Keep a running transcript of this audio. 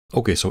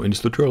Okay, so in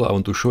this tutorial I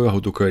want to show you how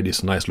to create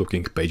this nice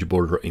looking page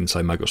border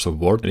inside Microsoft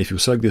Word. And if you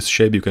select this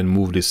shape, you can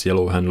move this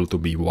yellow handle to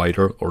be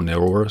wider or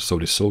narrower, so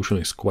this solution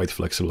is quite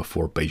flexible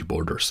for page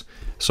borders.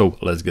 So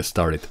let's get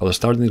started. I'll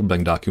start in a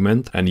blank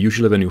document, and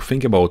usually when you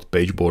think about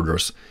page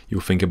borders, you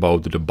think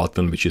about the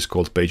button which is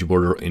called page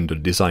border in the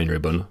design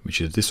ribbon,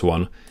 which is this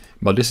one.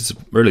 But this is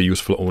really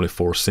useful only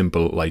for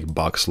simple like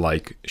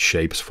box-like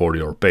shapes for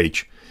your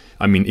page.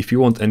 I mean, if you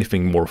want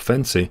anything more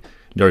fancy,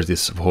 there's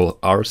this whole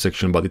art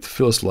section, but it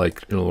feels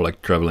like,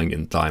 like traveling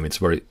in time. It's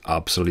very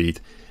obsolete,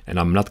 and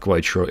I'm not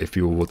quite sure if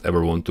you would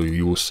ever want to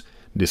use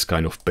this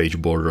kind of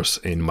page borders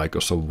in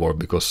Microsoft Word,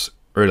 because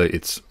really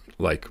it's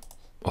like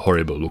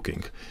horrible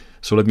looking.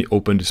 So let me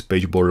open this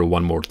page border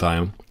one more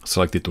time,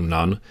 select it to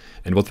none,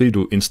 and what we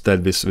do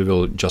instead is we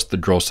will just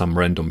draw some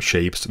random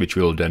shapes which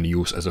we'll then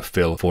use as a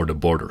fill for the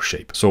border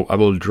shape. So I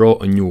will draw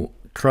a new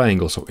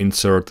triangle, so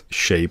insert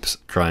shapes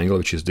triangle,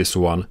 which is this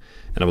one,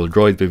 and I will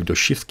draw it with the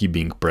shift key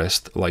being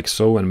pressed like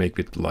so and make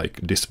it like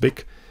this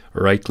big.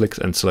 Right click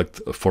and select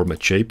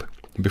format shape.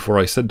 Before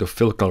I set the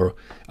fill color,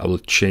 I will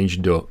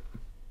change the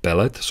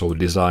palette, so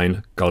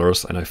design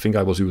colors, and I think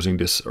I was using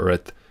this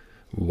red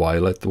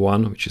violet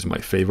one, which is my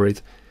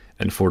favorite.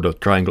 And for the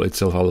triangle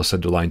itself, I will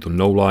set the line to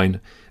no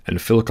line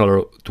and fill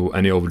color to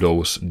any of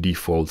those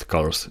default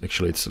colors.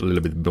 Actually, it's a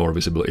little bit more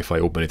visible if I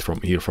open it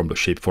from here from the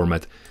shape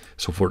format.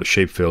 So for the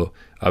shape fill,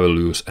 I will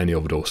use any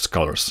of those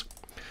colors.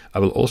 I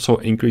will also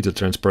increase the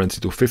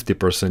transparency to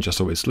 50% just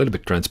so it's a little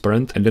bit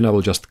transparent, and then I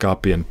will just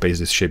copy and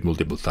paste this shape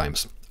multiple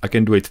times. I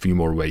can do it a few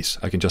more ways.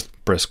 I can just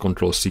press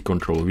Ctrl C,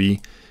 Ctrl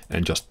V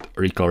and just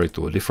recolor it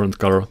to a different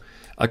color.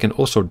 I can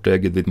also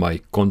drag it with my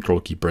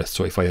Ctrl key pressed,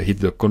 so if I hit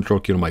the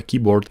Ctrl key on my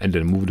keyboard and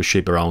then move the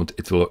shape around,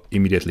 it will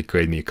immediately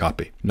create me a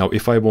copy. Now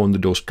if I want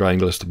those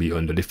triangles to be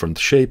on the different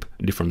shape,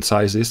 different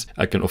sizes,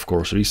 I can of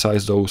course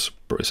resize those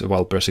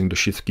while pressing the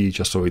shift key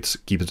just so it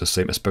keeps the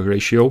same aspect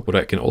ratio. What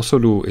I can also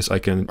do is I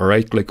can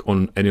right click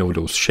on any of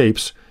those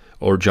shapes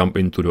or jump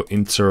into the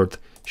insert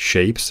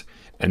shapes,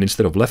 and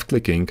instead of left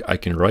clicking I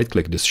can right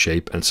click this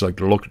shape and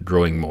select lock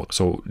drawing mode.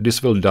 So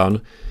this will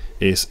done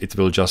is it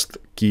will just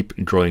keep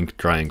drawing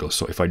triangles.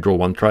 So if I draw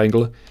one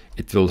triangle,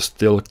 it will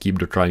still keep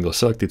the triangle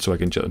selected, so I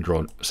can just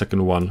draw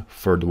second one,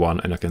 third one,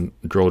 and I can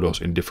draw those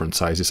in different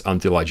sizes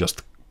until I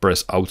just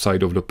press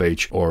outside of the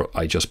page or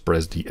I just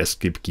press the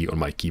escape key on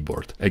my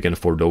keyboard. Again,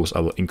 for those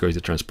I will increase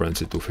the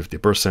transparency to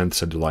 50%,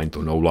 set the line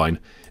to no line,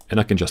 and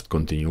I can just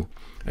continue.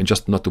 And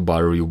just not to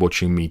bother you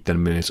watching me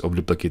 10 minutes of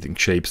duplicating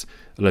shapes,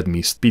 let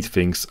me speed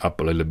things up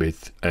a little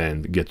bit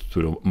and get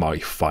to my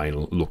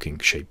final looking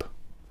shape.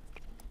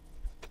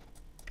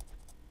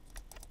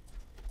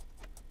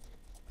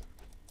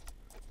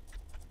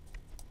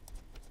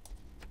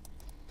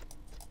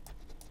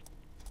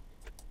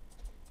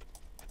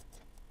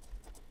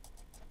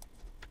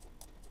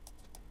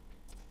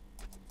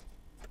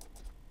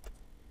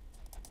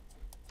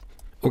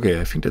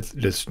 Okay, I think that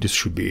this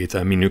should be it.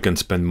 I mean, you can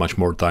spend much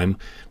more time,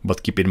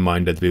 but keep in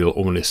mind that we will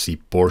only see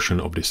portion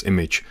of this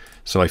image.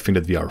 So I think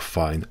that we are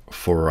fine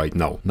for right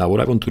now. Now what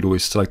I want to do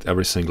is select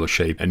every single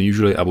shape, and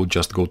usually I would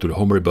just go to the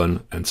home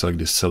ribbon and select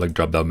this select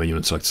drop down menu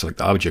and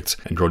select objects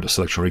and draw the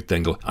selection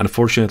rectangle.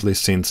 Unfortunately,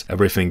 since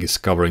everything is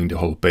covering the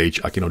whole page,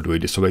 I cannot do it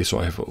this way, so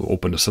I have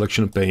opened the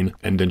selection pane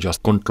and then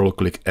just control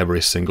click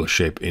every single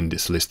shape in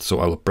this list. So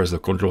I will press the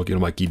control key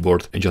on my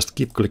keyboard and just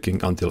keep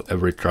clicking until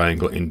every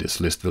triangle in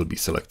this list will be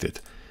selected.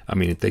 I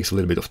mean, it takes a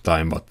little bit of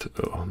time, but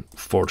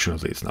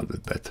fortunately it's not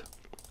that bad.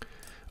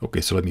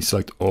 Okay, so let me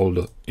select all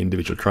the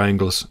individual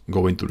triangles,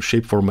 go into the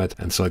shape format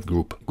and select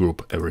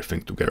group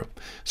everything together.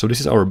 So this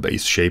is our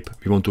base shape.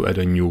 We want to add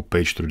a new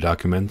page to the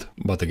document,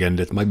 but again,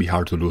 that might be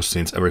hard to do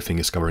since everything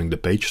is covering the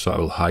page. So I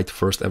will hide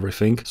first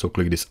everything. So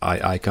click this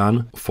eye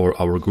icon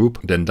for our group,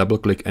 then double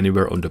click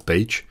anywhere on the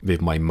page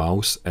with my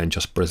mouse and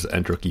just press the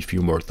enter key a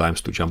few more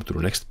times to jump to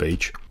the next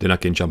page. Then I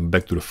can jump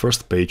back to the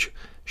first page,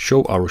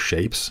 show our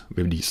shapes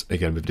with these,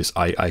 again with this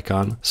eye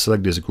icon,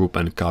 select this group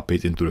and copy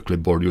it into the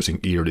clipboard using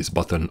either this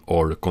button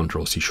or the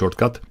Ctrl C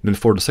shortcut. Then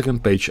for the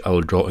second page I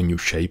will draw a new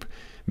shape,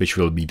 which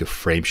will be the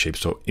frame shape.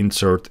 So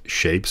insert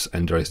shapes,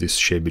 and there is this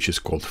shape which is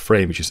called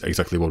frame, which is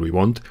exactly what we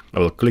want. I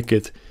will click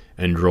it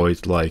and draw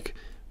it like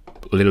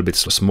a little bit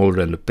smaller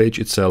than the page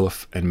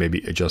itself, and maybe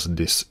adjust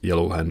this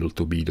yellow handle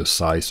to be the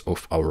size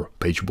of our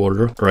page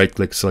border. Right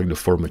click, select the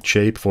format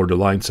shape. For the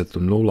line, set to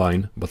no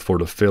line, but for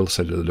the fill,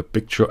 set to the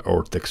picture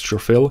or texture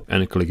fill,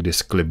 and click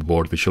this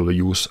clipboard, which will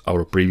use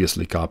our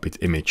previously copied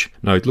image.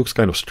 Now it looks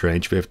kind of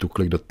strange. We have to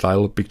click the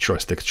tile picture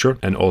as texture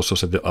and also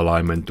set the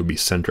alignment to be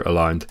center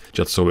aligned,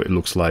 just so it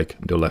looks like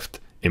the left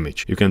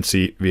image. You can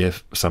see we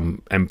have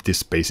some empty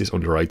spaces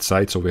on the right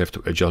side, so we have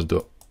to adjust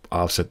the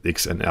offset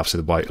X and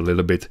offset Y a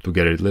little bit to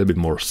get it a little bit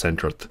more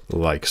centered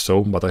like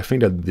so, but I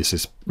think that this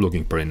is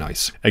looking pretty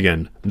nice.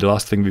 Again, the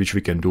last thing which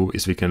we can do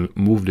is we can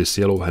move this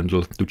yellow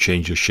handle to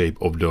change the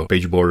shape of the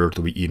page border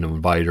to be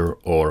even wider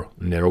or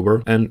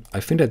narrower, and I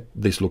think that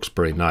this looks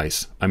pretty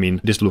nice. I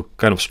mean, this looks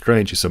kind of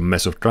strange, it's a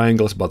mess of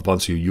triangles, but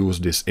once you use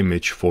this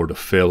image for the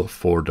fill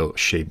for the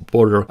shape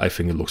border, I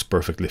think it looks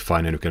perfectly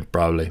fine, and you can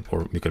probably,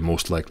 or you can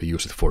most likely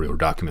use it for your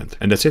document.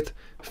 And that's it.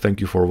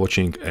 Thank you for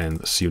watching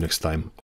and see you next time.